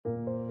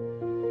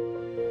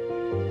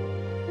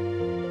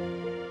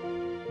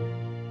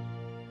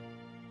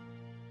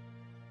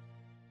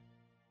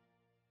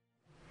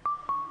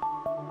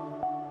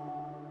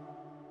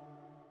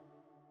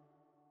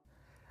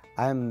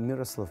I'm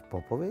Miroslav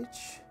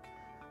Popovic,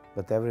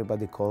 but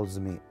everybody calls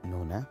me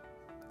Nune.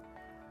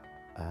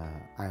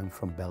 I'm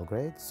from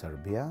Belgrade,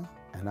 Serbia,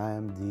 and I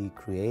am the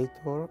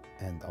creator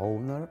and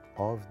owner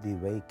of the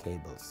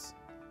웨이케이블.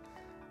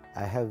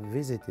 I have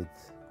visited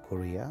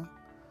Korea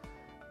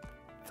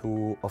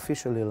to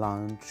officially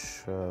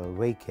launch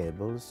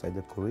웨이케이블 at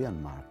the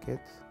Korean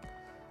market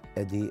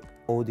at the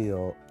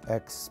Audio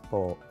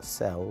Expo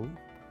Seoul,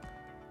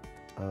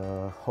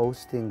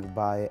 hosting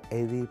by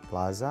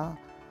AVPLAZA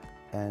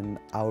and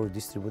our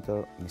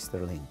distributor,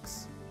 Mr.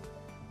 Links.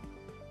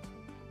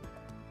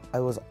 I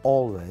was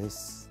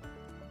always,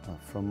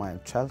 from my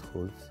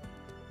childhood,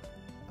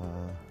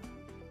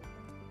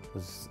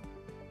 was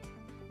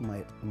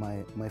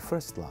my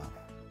first love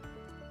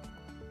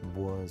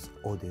was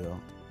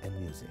audio and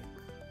music.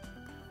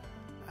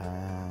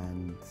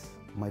 And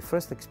my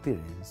first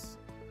experience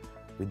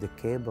with the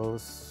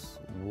cables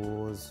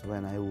was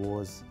when I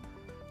was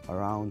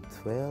around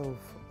 12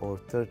 or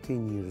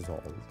 13 years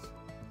old.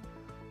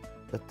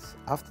 But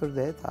after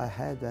that, I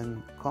had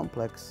a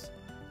complex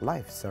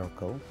life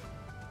circle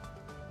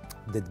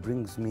that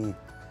brings me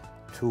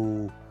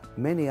to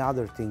many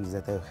other things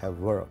that I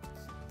have worked,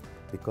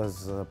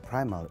 because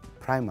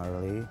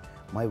primarily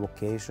my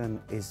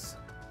vocation is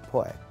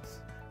poet,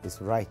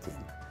 is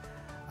writing.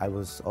 I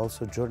was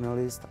also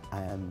journalist,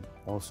 I am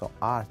also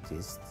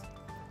artist,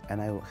 and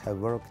I have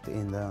worked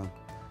in the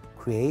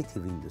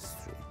creative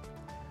industry.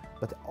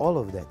 But all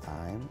of that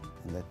time,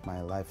 in that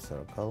my life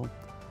circle,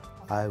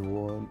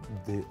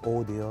 the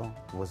audio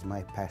was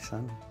my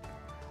passion,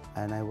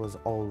 and I was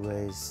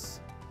always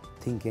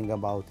thinking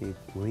about it,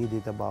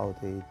 reading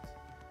about it.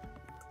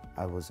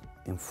 I was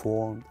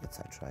informed,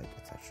 etc.,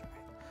 etc.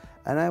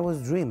 And I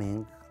was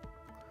dreaming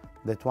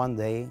that one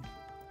day,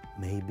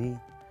 maybe,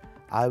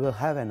 I will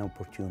have an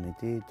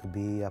opportunity to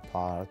be a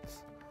part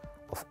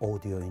of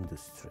audio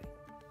industry.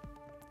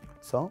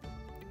 So,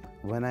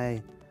 when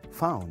I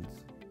found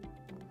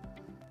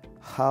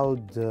how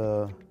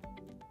the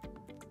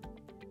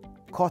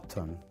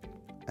cotton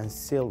and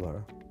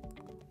silver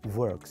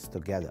works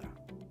together,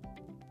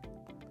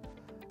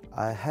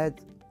 I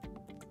had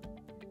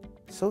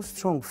so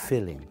strong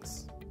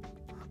feelings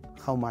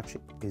how much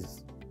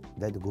is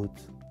that good,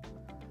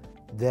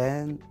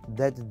 then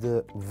that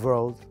the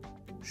world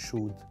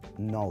should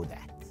know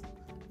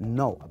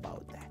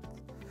about that.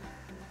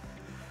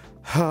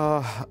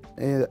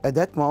 At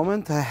that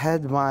moment I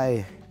had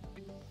my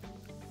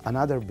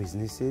another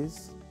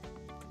businesses,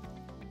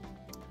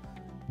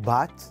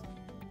 but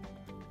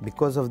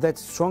because of that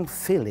strong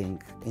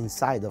feeling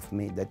inside of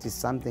me that is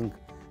something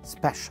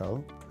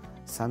special,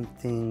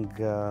 something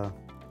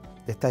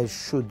that I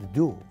should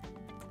do,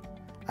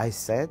 I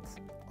said,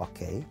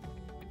 okay,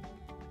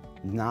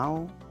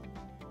 now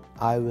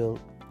I will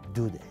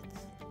do that.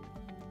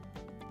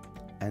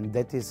 And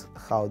that is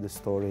how the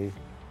story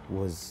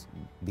was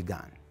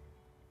begun.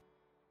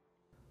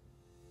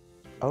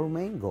 Our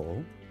main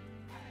goal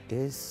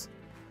is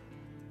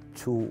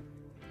to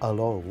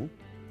allow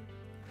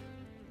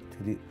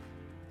to the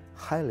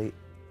highly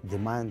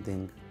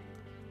demanding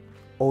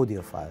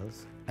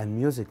audiophiles and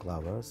music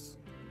lovers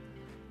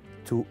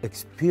to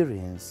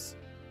experience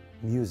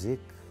music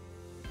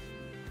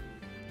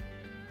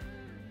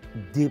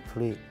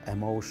deeply,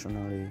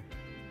 emotionally,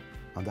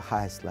 on the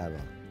highest level.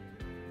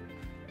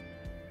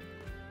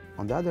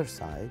 On the other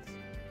side,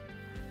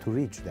 to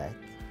reach that,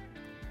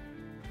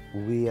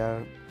 we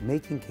are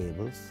making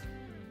cables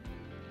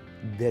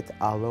that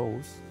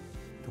allows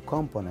to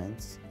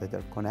components that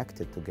are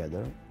connected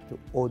together, to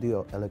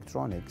audio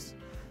electronics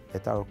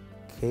that our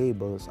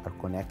cables are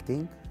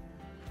connecting,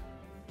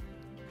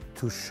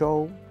 to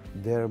show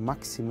their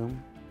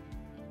maximum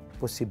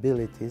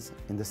possibilities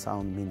in the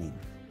sound meaning,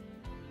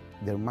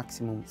 their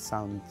maximum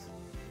sound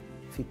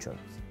features,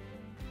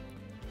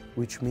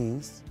 which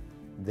means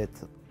that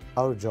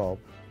our job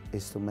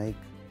is to make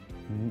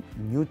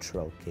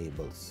neutral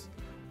cables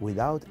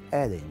without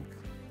adding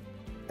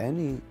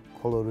any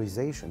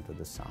colorization to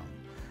the sound,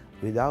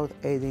 without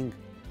adding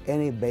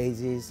any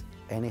basses,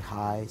 any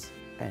highs,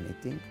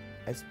 anything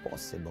as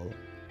possible,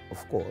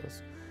 of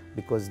course,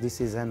 because this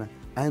is an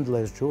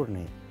endless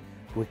journey.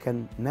 We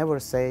can never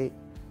say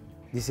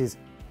this is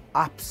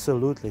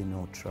absolutely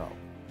neutral.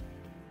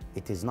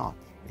 It is not,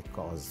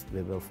 because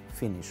we will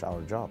finish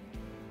our job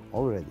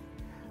already.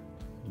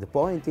 The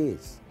point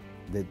is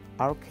that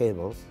our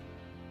cables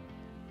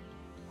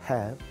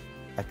have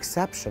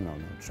exceptional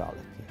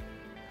neutrality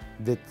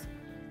that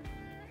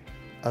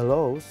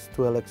allows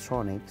to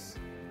electronics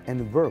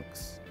and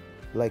works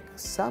like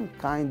some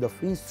kind of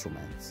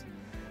instruments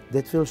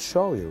that will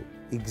show you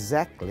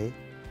exactly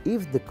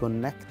if the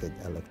connected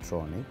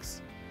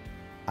electronics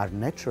are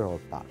natural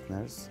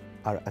partners,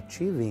 are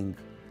achieving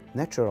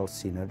natural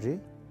synergy,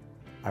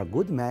 are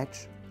good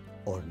match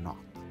or not.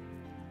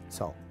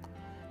 So,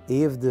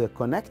 if the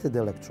connected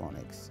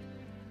electronics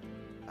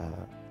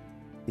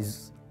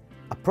is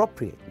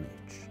appropriate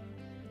match,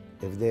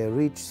 if they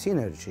reach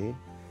synergy,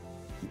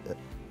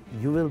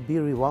 you will be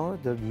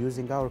rewarded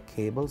using our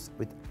cables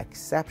with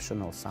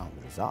exceptional sound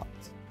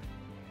results.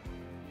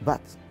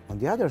 But On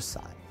the other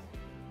side,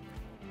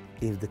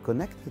 if the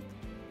connected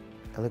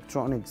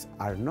electronics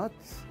are not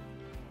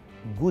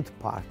good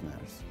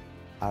partners,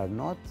 are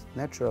not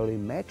naturally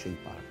matching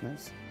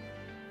partners,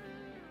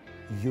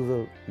 you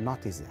will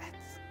notice that.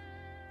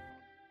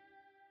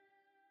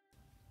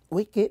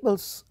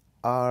 Cables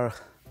are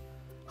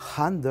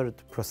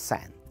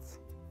 100%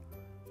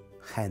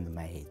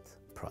 handmade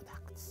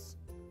products.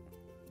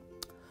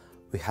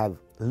 We have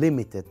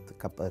limited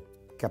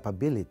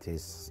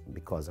capabilities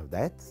because of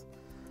that,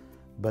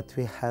 but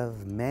we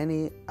have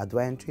many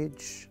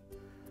advantages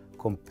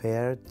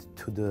compared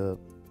to the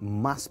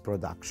mass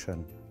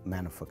production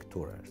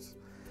manufacturers,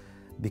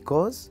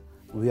 because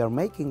we are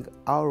making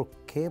our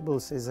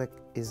cables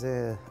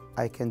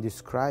I can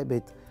describe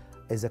it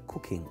as a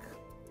cooking.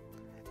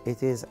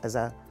 It is as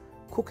a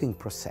cooking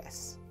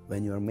process.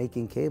 When you are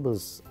making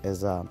cables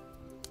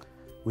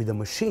with the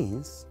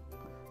machines,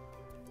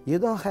 you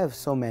don't have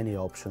so many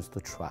options to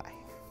try,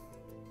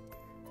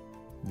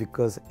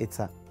 because it's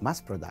a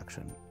mass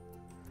production.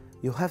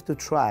 You have to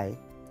try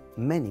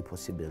many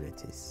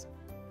possibilities,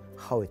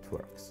 how it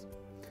works.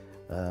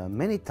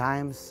 Many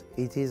times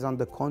it is on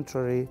the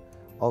contrary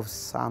of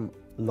some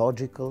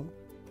logical,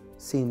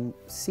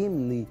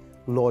 seemingly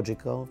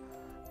logical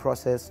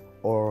process,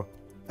 or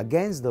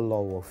against the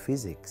law of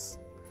physics.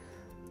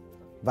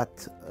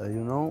 But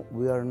you know,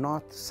 we are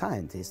not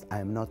scientists. I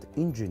am not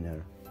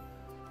engineer.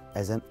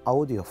 As an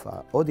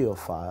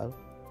audiophile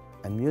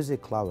and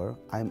music lover,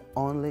 I'm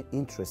only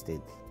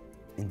interested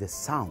in the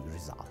sound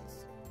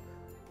results.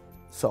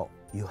 So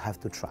you have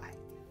to try,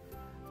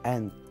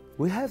 and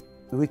we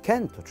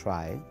can to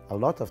try a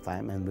lot of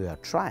time, and we are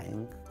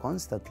trying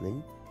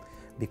constantly,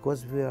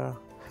 because we are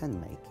hand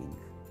making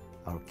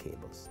our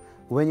cables.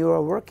 When you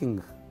are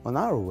working on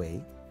our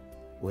way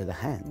with the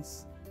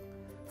hands,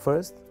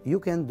 first you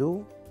can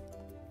do,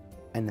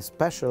 and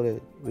especially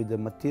with the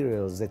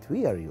materials that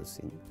we are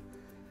using,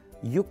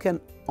 you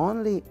can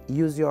only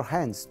use your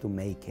hands to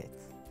make it.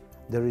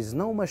 There is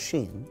no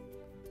machine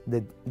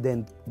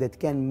that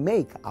can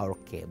make our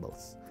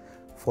cables,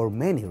 for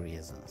many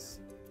reasons.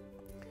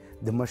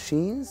 The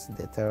machines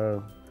that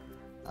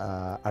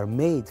are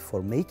made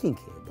for making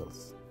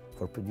cables,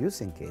 for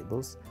producing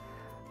cables,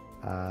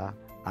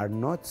 are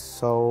not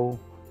so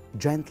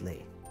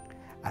gently,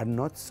 are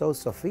not so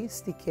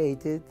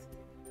sophisticated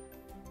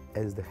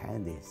as the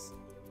hand is.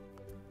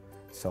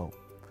 So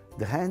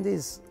the hand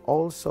is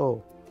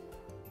also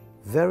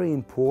very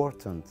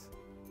important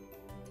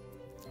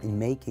in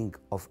making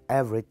of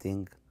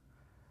everything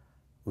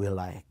we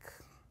like.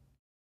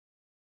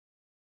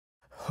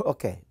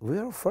 Okay, we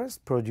are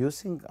first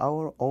producing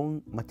our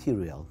own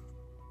material.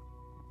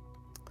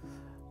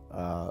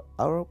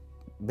 Our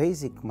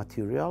basic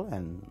material,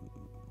 and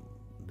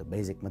the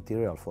basic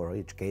material for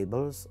each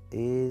cables,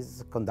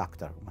 is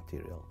conductor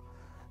material.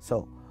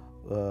 So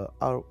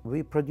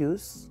we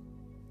produce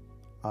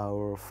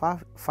our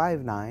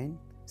 5.9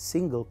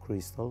 single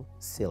crystal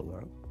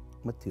silver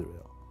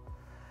material.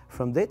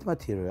 From that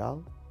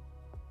material,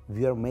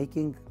 we are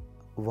making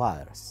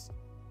wires,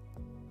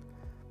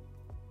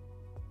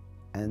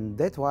 and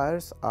that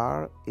wires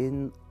are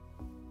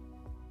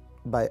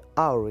by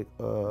our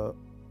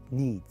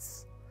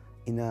needs,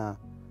 in a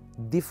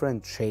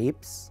different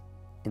shapes,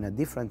 in a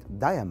different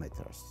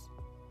diameters,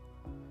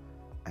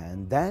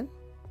 and then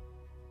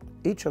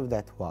each of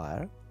that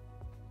wire,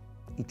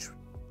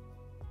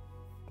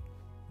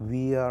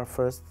 we are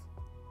first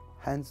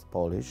hand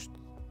polished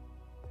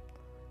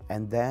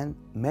and then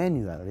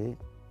manually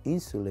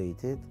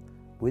insulated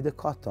with the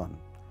cotton.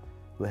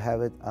 We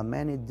have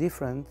many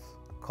different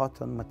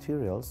cotton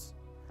materials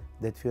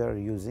that we are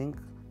using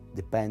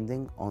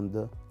depending on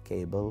the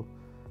cable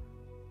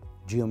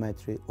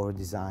geometry or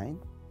design.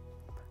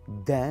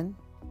 Then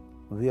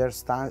we are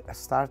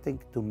starting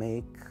to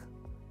make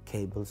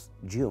cables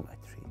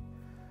geometry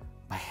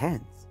by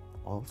hand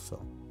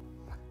also.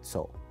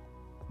 So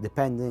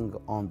depending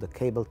on the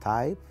cable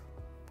type,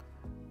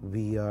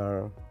 we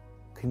are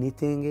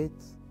knitting it,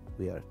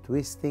 we are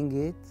twisting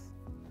it,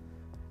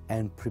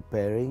 and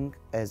preparing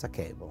as a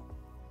cable.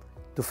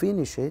 To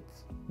finish it,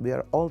 we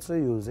are also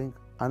using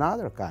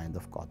another kind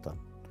of cotton.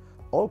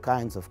 All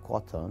kinds of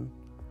cotton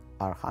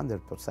are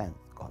 100%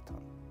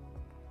 cotton,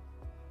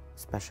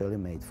 specially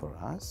made for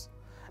us.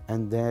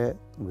 And there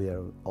we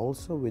are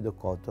also with the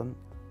cotton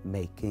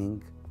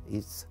making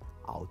its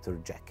outer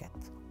jacket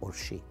or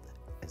sheet,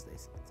 as they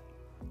said.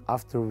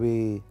 After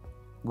we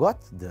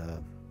got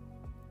the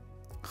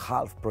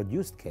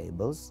half-produced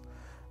cables,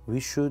 we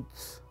should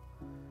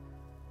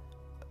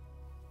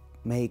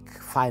make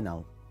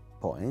final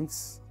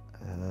points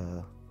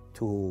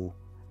to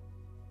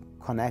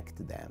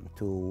connect them,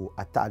 to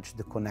attach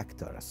the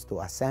connectors, to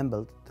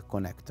assemble the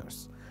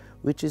connectors,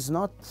 which is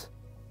not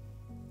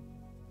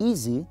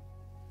easy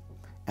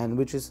and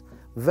which is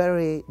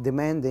very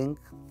demanding.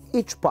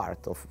 Each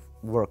part of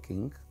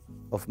working,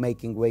 of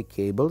making wake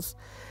cables,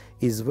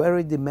 is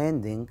very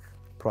demanding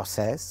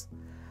process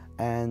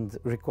and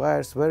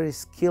requires very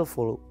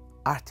skillful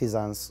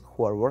artisans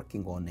who are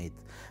working on it,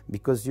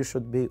 because you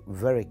should be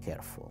very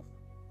careful.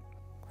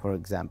 For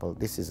example,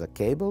 this is a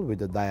cable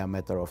with a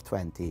diameter of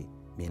 20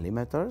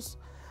 millimeters,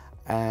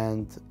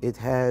 and it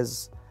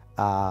has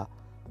a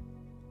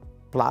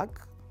plug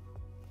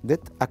that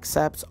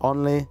accepts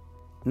only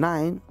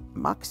 9,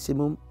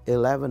 maximum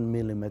 11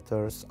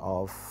 millimeters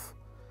of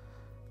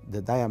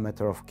the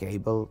diameter of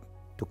cable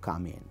to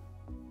come in.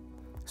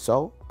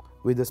 So,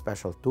 with the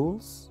special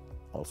tools,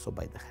 also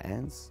by the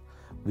hands,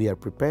 we are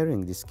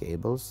preparing these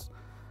cables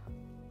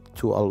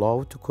to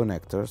allow two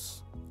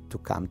connectors to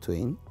come to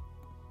in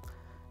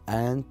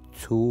and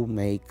to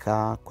make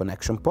a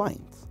connection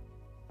point.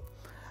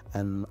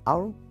 And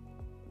our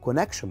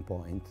connection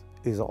point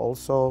is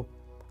also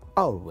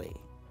our way,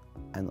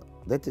 and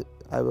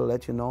I will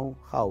let you know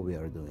how we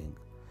are doing.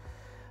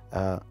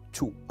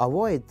 To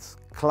avoid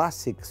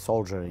classic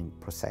soldering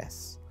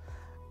process,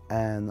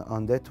 and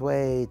on that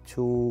way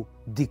to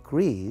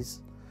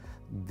decrease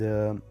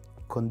the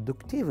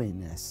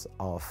conductiveness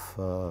of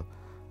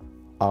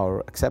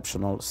our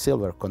exceptional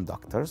silver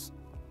conductors,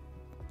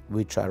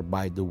 which are,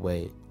 by the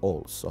way,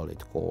 all solid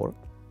core,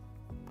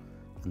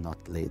 not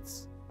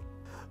leads.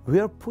 We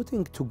are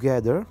putting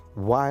together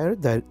wire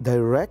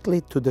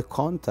directly to the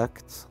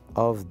contact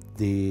of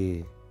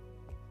the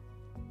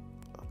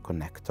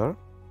connector,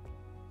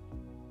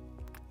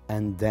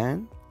 and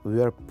then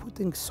we are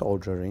putting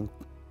soldering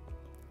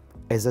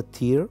as a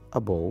tier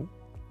above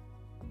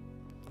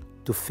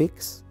to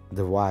fix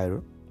the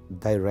wire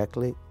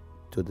directly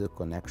to the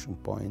connection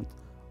point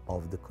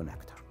of the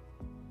connector.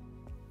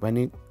 When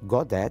it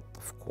got that,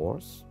 of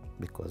course,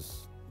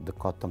 because the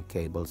cotton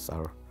cables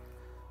are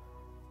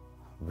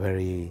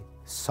very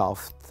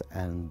soft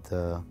and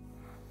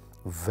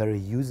very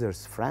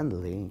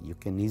user-friendly, you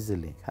can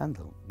easily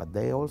handle, but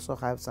they also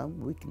have some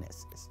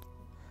weaknesses.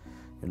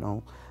 You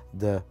know,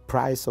 the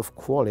price of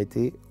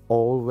quality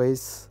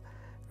always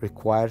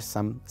requires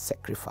some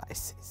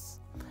sacrifices.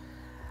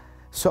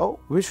 So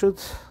we should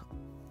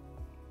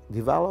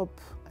develop,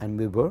 and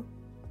we were,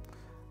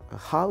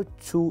 how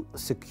to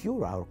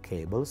secure our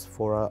cables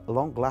for a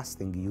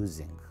long-lasting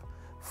using,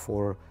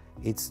 for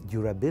its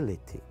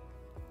durability.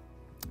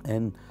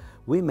 And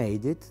we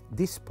made it,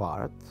 this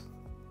part,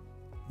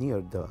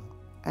 near the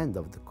end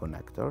of the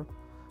connector,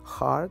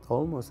 hard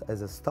almost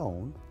as a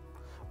stone,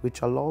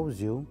 which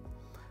allows you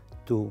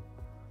to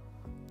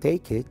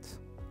take it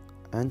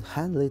and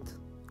handle it,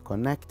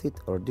 connect it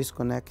or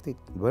disconnect it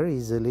very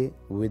easily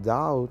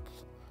without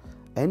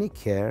any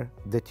care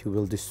that you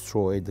will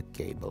destroy the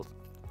cable.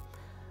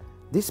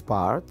 This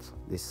part,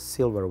 this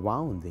silver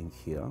wounding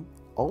here,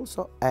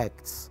 also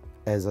acts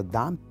as a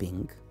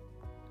damping.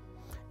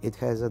 It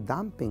has a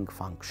damping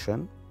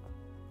function,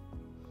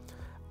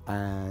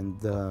 and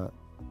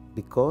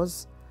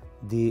because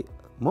the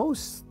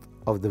most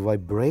of the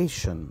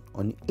vibration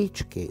on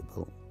each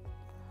cable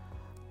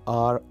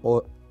are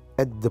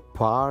at the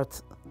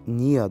part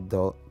near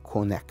the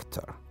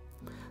connector.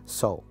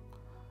 So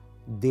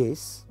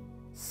this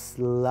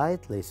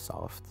slightly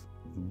soft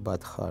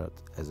but hard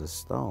as a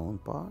stone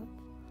part,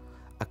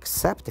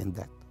 accepting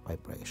that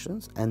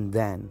vibrations, and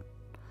then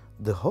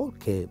the whole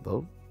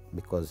cable,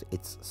 because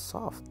it's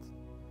soft,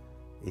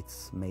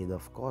 it's made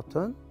of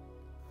cotton,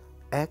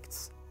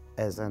 acts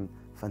as a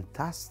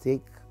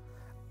fantastic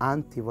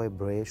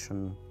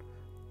anti-vibration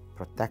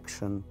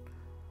protection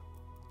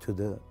to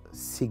the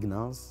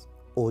signals,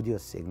 audio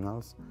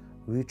signals,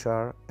 which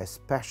are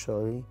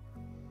especially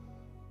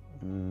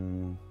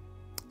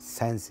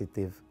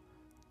sensitive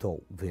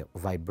to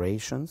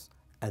vibrations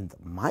and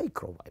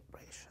micro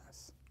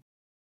vibrations.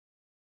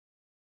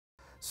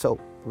 So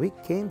we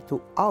came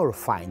to our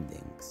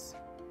findings.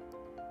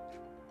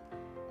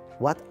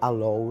 What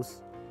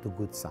allows to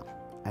good sound?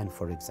 And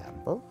for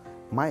example,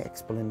 my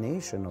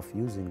explanation of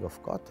using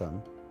of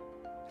cotton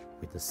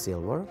with the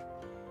silver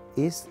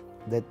is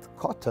that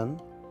cotton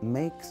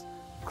makes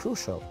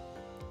crucial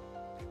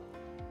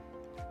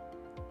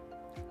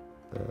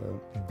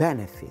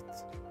benefit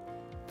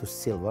to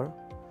silver,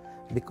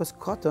 because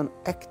cotton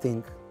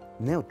acting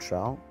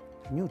neutral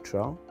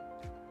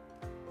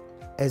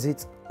as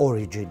its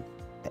origin,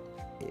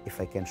 if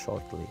I can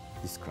shortly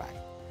describe.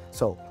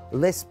 So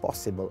less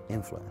possible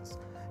influence.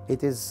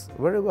 It is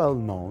very well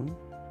known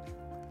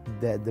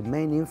that the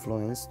main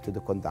influence to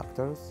the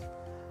conductors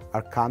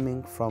are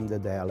coming from the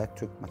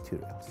dielectric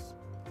materials.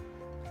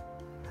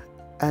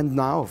 And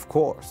now, of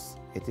course,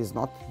 it is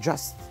not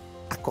just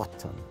a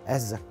cotton,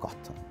 as a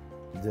cotton.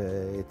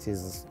 It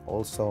is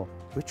also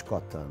which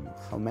cotton,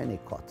 how many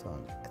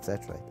cotton,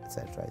 etc.,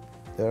 etc.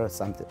 There are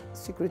some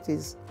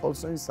secrets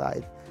also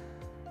inside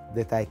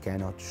that I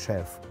cannot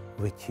share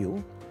with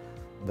you,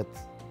 but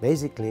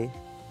basically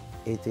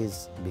it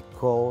is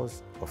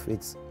because of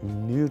its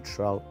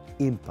neutral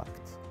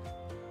impact,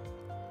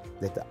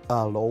 that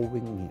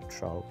allowing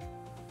neutral,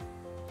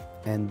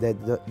 and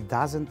that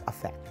doesn't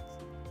affect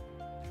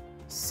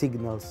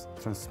signals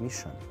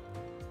transmission.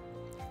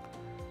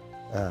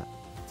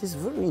 It is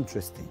very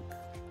interesting.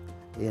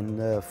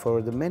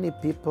 For the many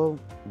people,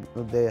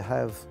 they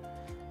have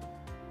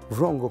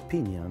wrong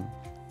opinion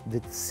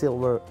that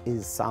silver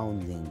is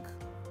sounding,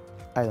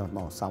 I don't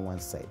know, someone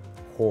said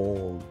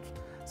cold,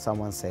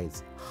 someone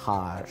says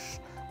harsh,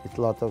 with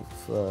a lot of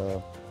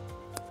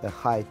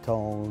high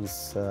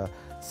tones,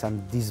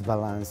 some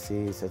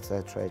disbalances,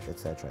 etc.,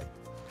 etc.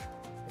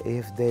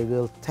 If they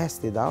will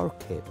test it our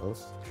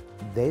cables,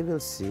 they will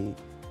see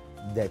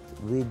that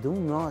we do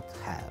not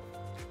have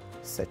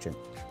such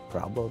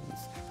problems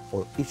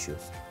or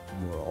issues.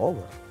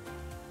 Moreover,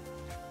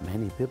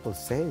 many people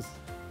say,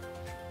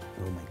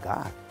 oh my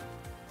God,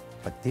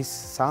 but this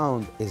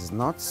sound is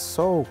not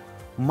so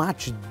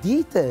much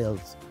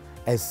detailed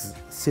as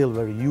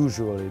silver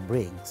usually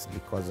brings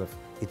because of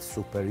its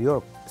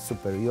superior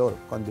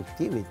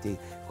conductivity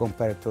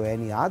compared to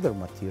any other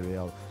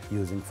material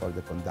using for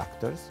the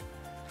conductors.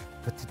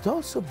 But it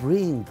also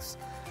brings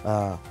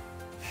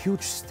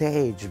huge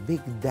stage,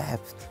 big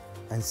depth,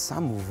 and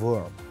some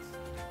warmth.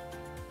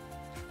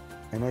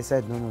 And I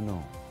said,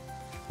 no,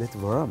 that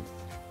warmth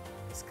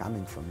is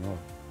coming from your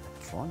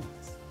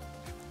electronics.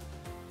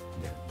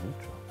 They're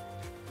neutral,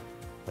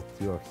 but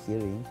you're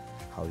hearing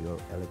how your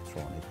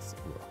electronics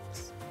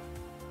works.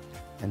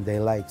 And they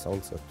like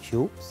also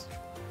tubes,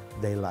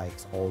 they like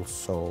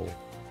also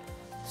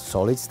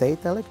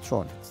solid-state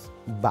electronics.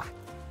 But,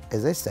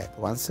 as I said,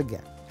 once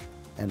again,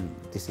 and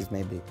this is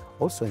maybe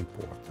also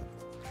important,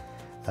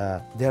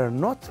 they are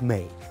not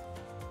made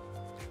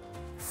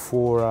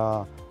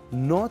for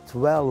not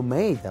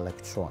well-made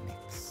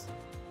electronics.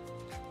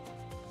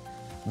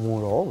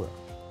 Moreover,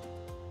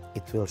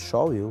 it will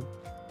show you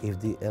if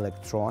the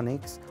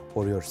electronics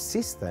or your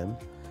system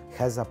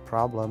has a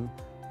problem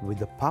with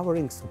the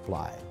powering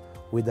supply,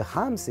 with the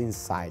humps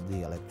inside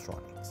the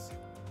electronics.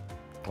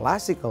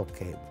 Classical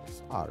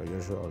cables are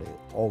usually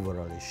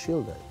overly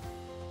shielded,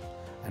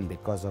 and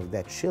because of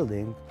that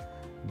shielding,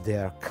 they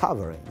are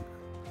covering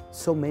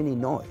so many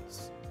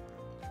noise.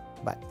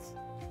 But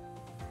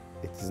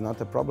it is not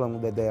a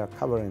problem that they are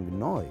covering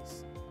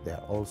noise, they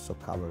are also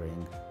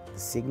covering the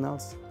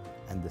signals,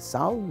 and the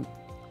sound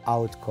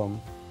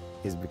outcome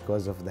is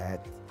because of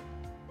that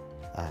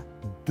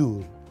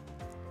dull,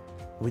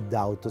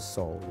 without a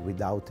soul,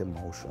 without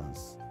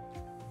emotions,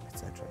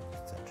 etc.,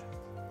 etc.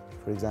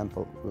 For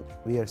example,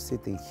 we are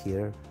sitting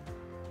here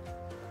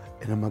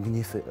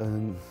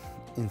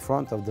in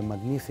front of the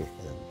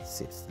magnificent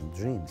system,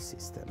 dream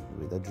system,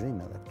 with a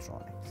dream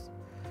electronics.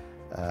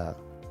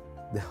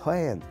 The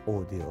high-end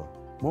audio,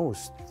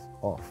 most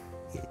of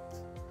it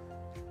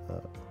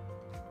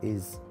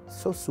is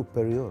so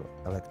superior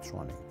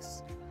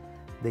electronics.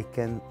 They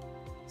can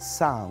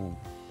sound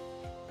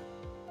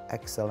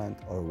excellent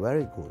or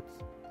very good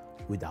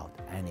without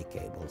any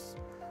cables.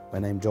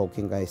 When I'm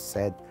joking, I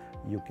said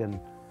you can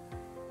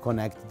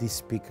connect these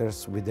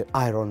speakers with the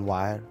iron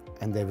wire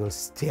and they will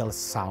still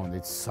sound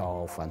it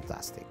so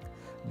fantastic.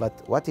 But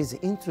what is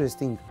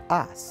interesting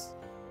us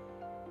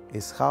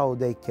is how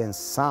they can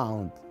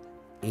sound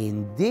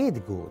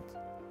indeed good.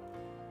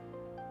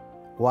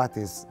 What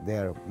is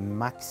their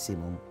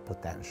maximum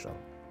potential?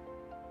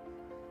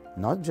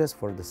 Not just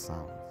for the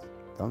sound,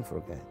 don't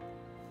forget,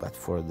 but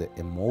for the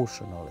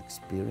emotional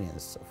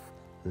experience of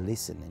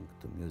listening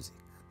to music.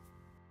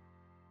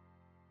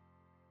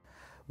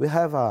 We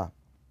have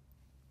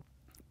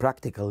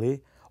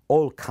practically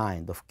all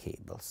kinds of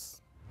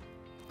cables.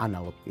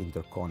 Analog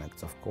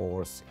interconnects, of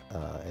course,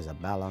 as a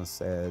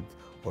balanced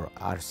or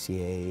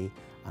RCA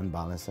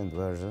unbalanced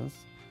versions.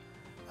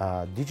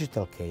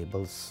 Digital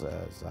cables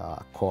as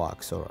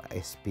coax or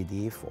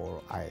SPD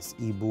for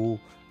IS-EBU,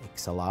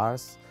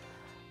 XLRs,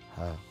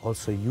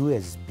 also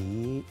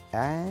USB,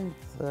 and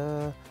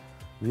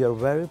we are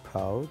very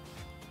proud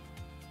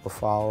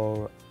of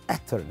our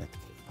Ethernet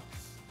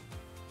cables.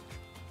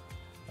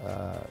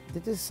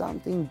 This is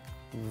something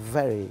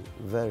very,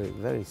 very,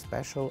 very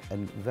special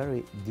and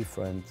very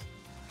different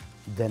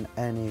than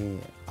any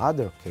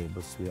other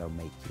cables we are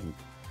making,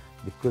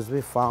 because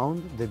we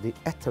found that the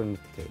Ethernet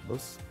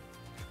cables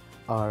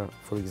are,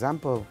 for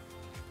example,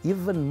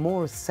 even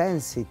more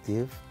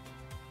sensitive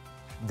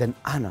than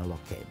analog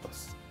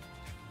cables,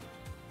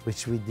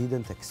 which we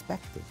didn't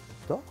expect it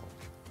at all.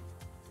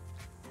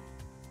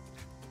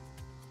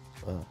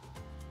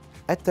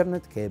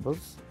 Ethernet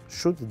cables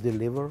should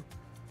deliver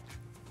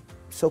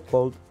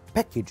so-called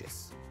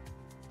packages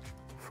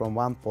from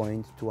one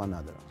point to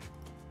another.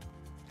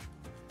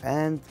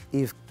 And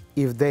if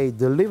they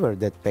deliver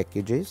that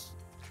packages,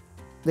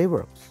 they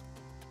work.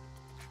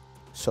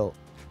 So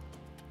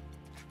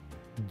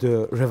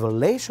the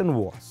revelation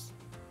was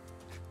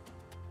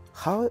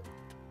how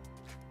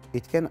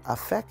it can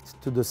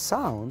affect to the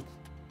sound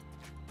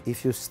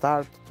if you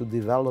start to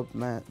develop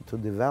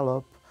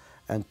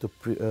and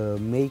to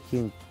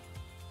making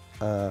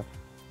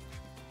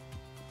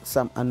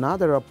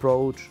another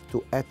approach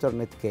to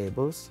Ethernet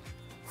cables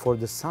for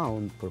the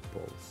sound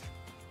purpose.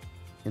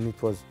 And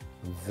it was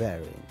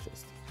very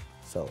interesting.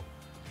 So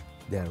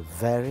they're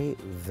very,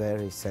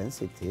 very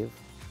sensitive,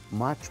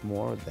 much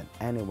more than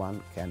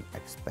anyone can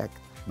expect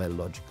by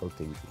logical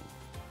thinking.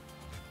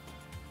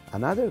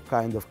 Another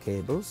kind of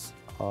cables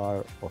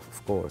are,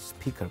 of course,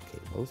 speaker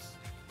cables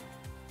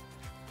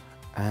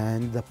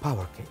and the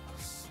power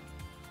cables.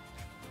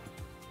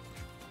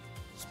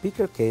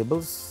 speaker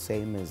cables,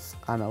 same as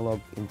analog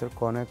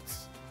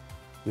interconnects,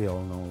 we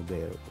all know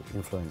their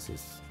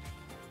influences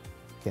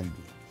can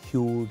be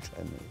huge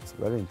and it's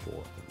very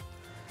important.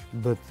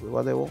 But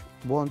what I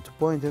want to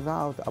point it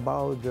out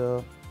about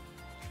the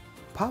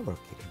power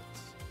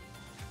cables.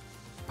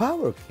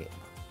 Power cables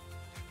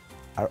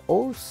are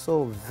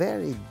also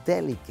very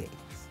delicate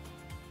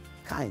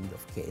kind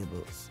of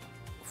cables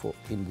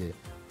in the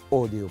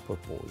audio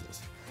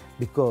purposes,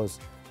 because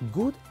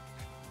good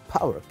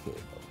power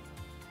cable,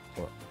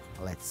 or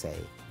let's say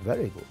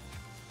very good,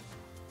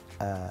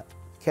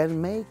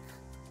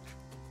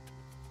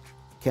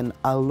 can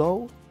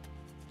allow,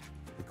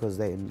 because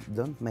they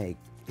don't make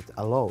it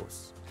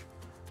allows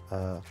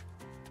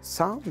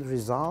sound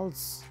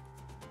results,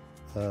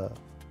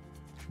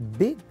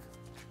 big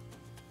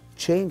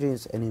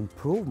changes and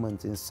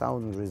improvements in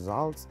sound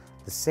results,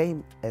 the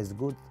same as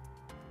good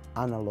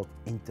analog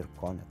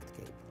interconnect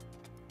cable.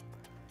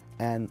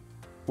 And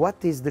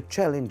what is the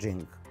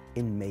challenging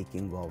in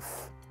making of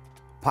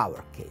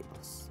power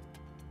cables?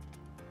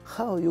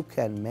 How you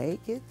can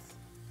make it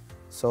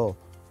so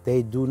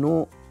they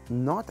do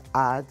not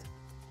add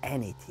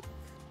anything.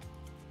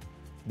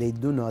 They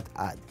do not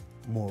add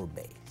more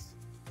bass.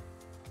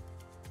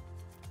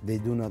 They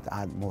do not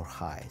add more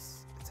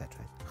highs,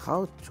 etc.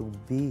 How to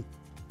be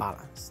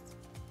balanced?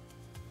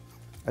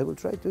 I will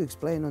try to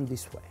explain on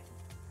this way.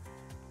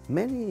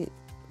 Many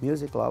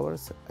music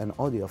lovers and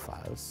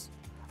audiophiles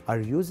are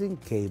using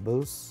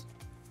cables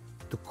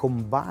to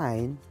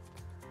combine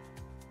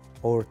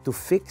or to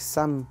fix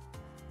some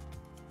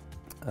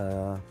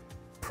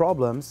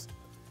problems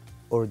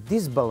or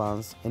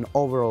disbalance in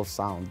overall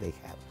sound they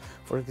have.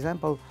 For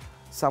example,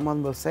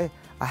 someone will say,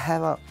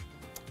 I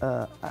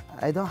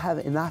don't have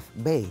enough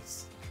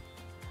bass,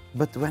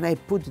 but when I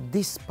put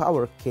this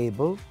power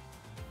cable,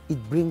 it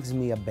brings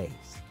me a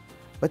bass.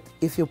 But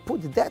if you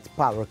put that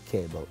power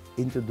cable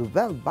into the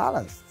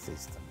well-balanced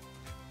system,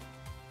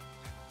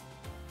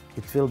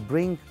 it will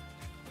bring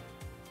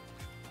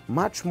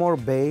much more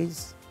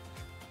bass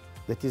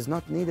that is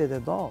not needed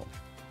at all.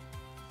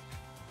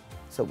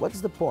 So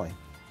what's the point?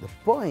 The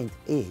point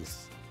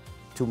is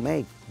to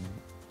make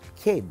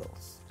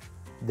cables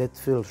that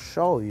will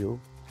show you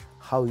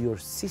how your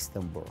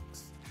system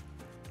works,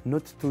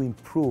 not to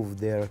improve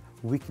their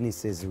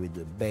weaknesses with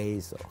the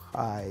bass or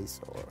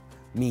highs or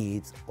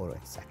mids or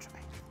etc.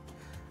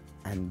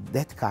 And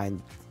that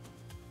kind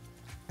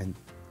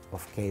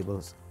of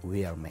cables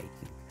we are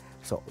making.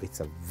 So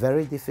it's a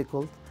very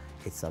difficult,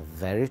 it's a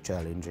very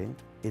challenging,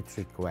 it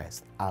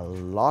requires a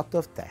lot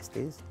of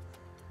tests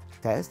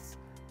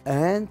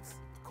and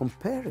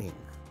comparing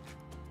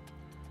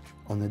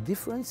on the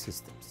different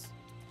systems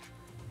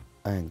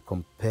and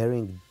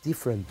comparing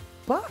different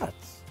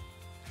parts.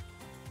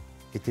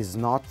 It is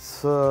not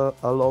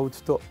allowed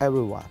to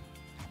everyone,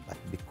 but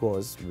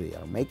because we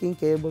are making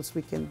cables,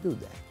 we can do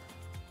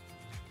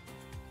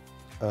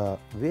that.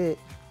 We're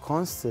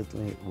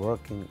constantly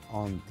working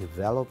on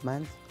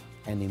development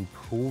and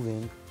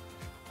improving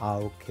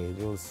our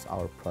cables,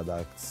 our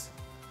products.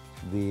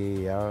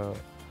 We are,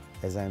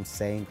 as I'm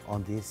saying,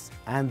 on this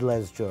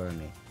endless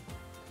journey.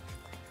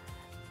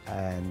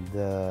 And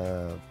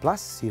the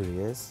Plus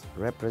series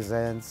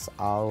represents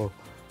our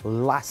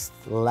last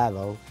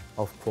level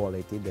of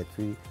quality that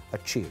we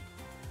achieve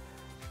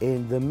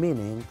in the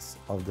meanings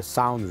of the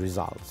sound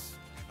results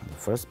in the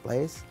first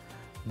place,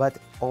 but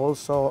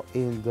also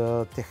in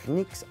the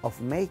techniques of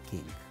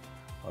making.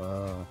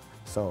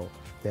 So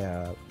they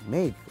are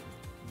made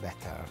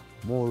better,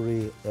 more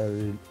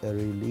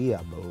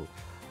reliable,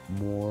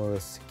 more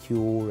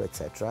secure,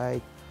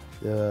 etc.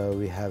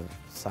 We had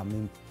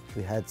some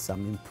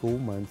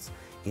improvements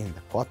in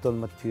the cotton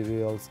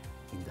materials,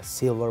 in the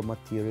silver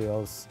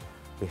materials.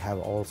 We have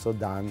also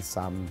done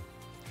some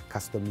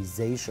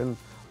customization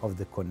of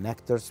the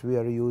connectors we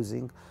are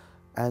using,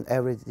 and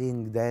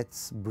everything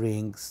that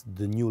brings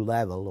the new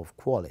level of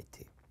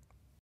quality.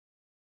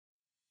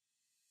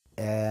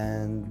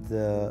 And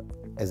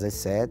as I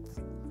said,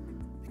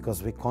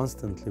 because we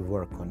constantly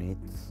work on it,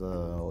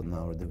 on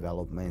our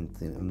development,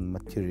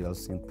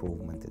 materials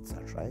improvement,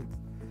 etc. Right?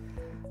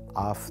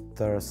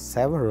 After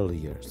several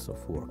years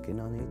of working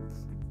on it,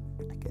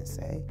 I can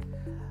say,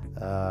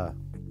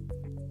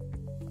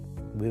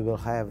 we will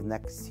have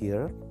next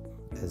year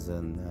as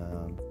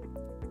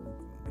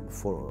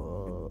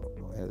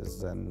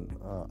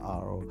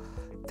our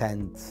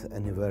 10th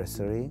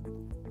anniversary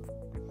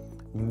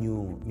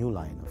new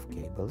line of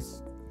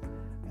cables,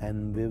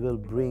 and we will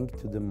bring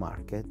to the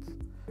market,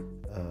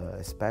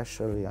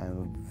 especially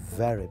I'm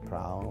very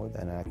proud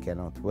and I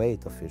cannot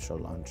wait official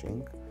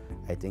launching.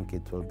 I think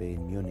it will be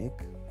in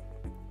Munich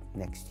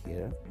next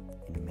year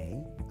in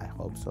May, I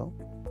hope so,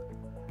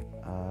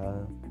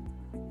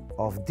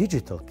 of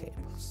digital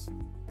cables,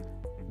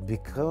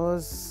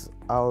 because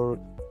our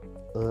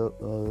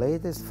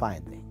latest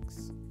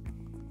findings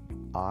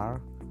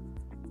are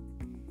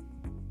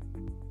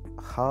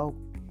how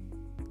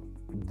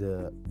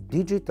the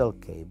digital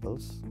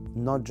cables,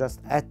 not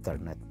just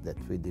Ethernet that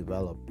we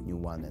developed, new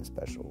one and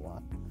special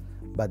one,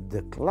 but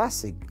the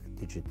classic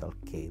digital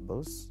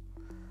cables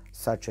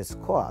such as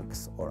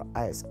coax or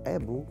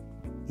IS-EBU,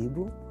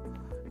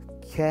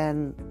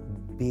 can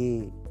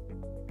be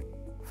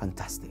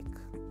fantastic.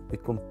 We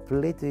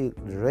completely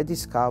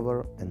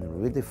rediscover and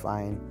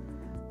redefine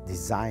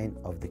design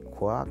of the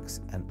coax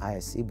and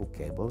IS-EBU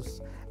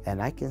cables,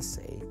 and I can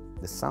say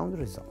the sound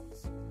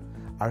results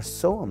are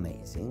so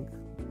amazing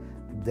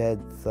that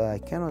I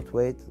cannot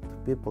wait for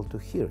people to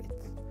hear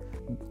it.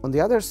 On the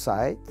other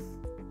side,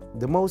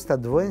 the most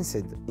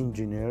advanced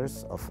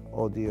engineers of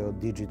audio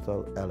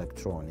digital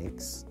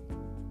electronics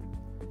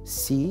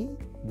see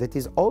that it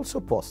is also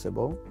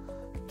possible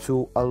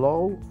to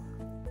allow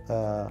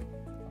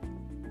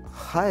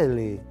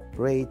highly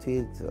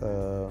rated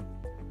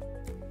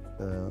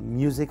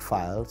music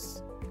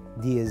files,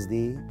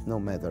 DSD, no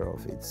matter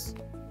of its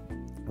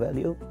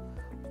value,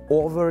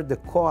 over the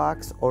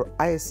coax or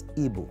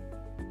IS-EBU.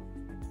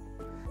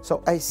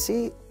 So I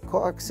see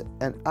coax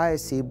and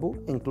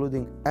IS-EBU,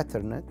 including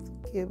Ethernet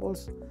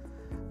cables,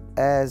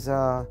 as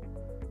that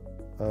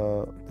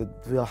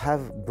will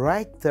have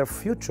brighter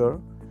future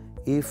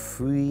if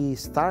we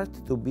start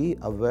to be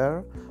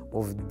aware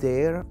of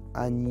their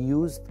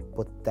unused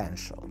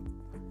potential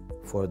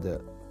for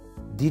the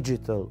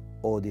digital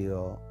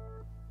audio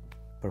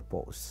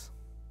purpose.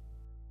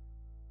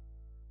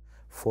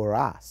 For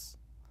us,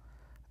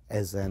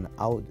 as an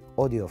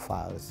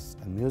audiophiles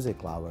and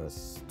music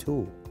lovers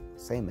too,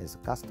 same as a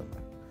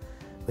customer,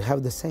 we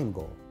have the same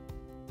goal,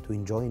 to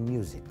enjoy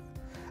music.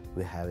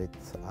 We have it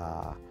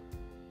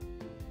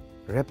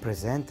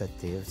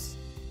representatives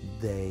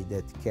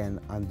that can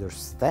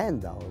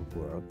understand our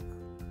work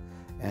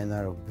and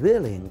are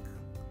willing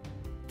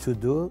to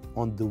do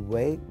on the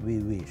way we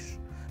wish,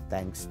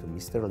 thanks to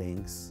Mr.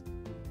 Links,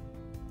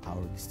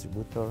 our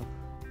distributor,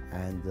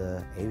 and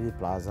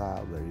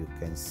AVPLAZA, where you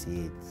can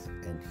see it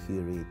and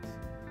hear it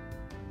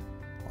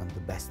on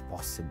the best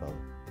possible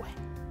way.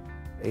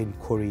 In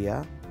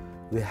Korea,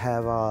 we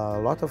have a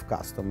lot of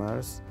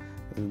customers.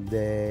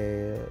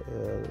 They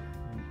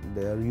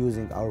are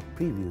using our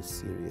previous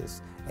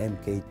series,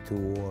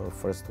 MK2 or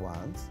first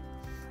ones.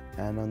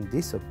 And on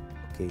this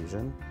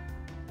occasion,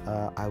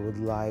 I would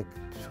like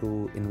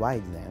to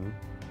invite them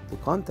to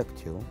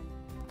contact you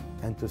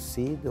and to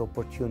see the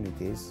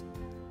opportunities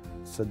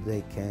so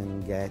they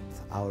can get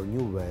our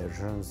new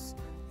versions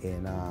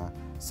in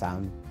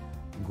some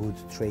good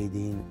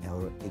trading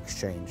or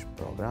exchange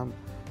program,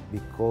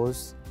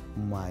 because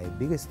my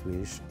biggest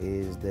wish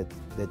is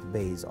that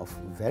base of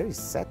very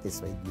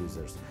satisfied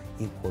users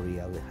in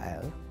Korea we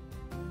have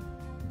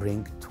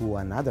bring to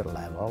another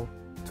level,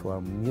 to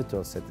our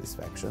mutual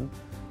satisfaction,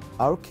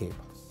 our cables.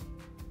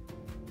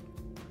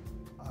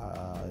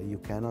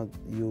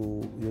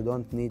 You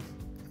don't need,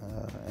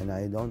 and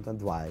I don't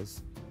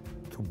advise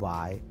to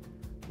buy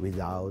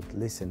without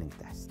listening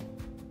test.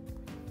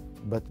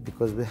 But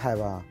because we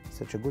have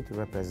such a good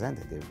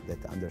representative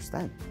that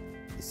understands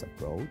this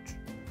approach,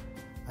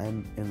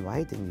 I'm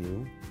inviting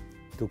you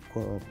to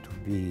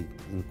be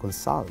in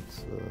consult,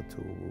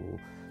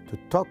 to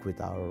talk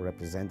with our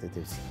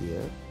representatives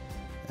here,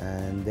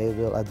 and they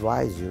will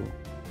advise you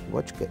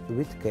which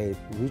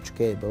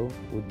cable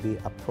would be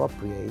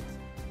appropriate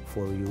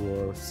for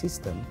your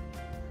system,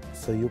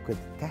 so you could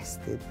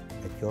test it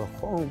at your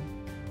home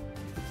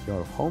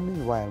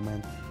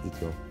environment,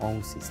 with your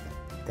own system.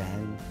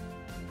 Then,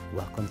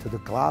 welcome to the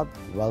club,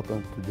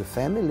 welcome to the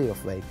family of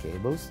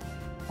Waycables,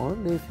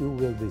 only if you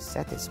will be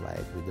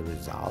satisfied with the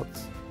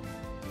results,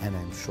 and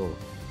I'm sure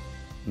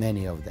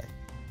many of them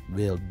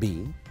will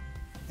be,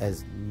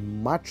 as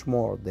much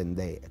more than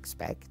they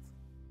expect.